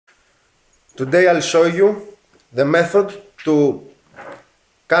Today I'll show you the method to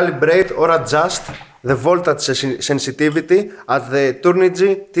calibrate or adjust the voltage sensitivity at the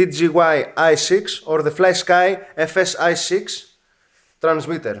Turnigy TGY-i6 or the FlySky FS-i6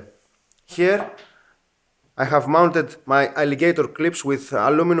 transmitter. Here I have mounted my alligator clips with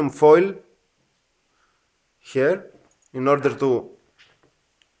aluminum foil here in order to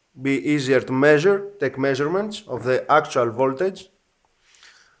be easier to take measurements of the actual voltage.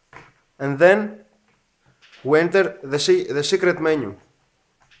 And then we enter the secret menu.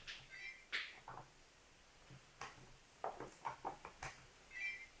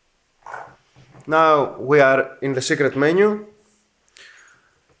 Now we are in the secret menu.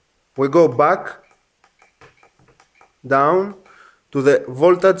 We go back down to the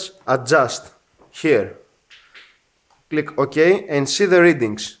voltage adjust here. Click OK and see the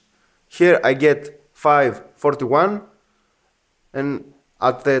readings. Here I get 541 and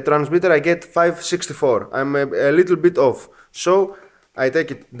at the transmitter I get 564. I'm a little bit off, so I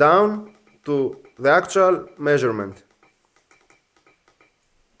take it down to the actual measurement.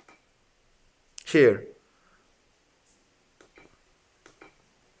 Here.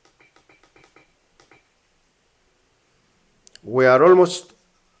 We are almost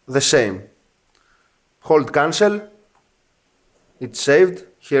the same. Hold cancel. It's saved.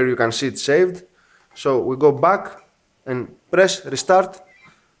 Here you can see it's saved. So we go back and press restart.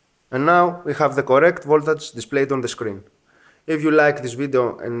 And now we have the correct voltage displayed on the screen. If you like this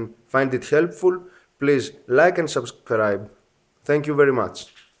video and find it helpful, please like and subscribe. Thank you very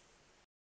much.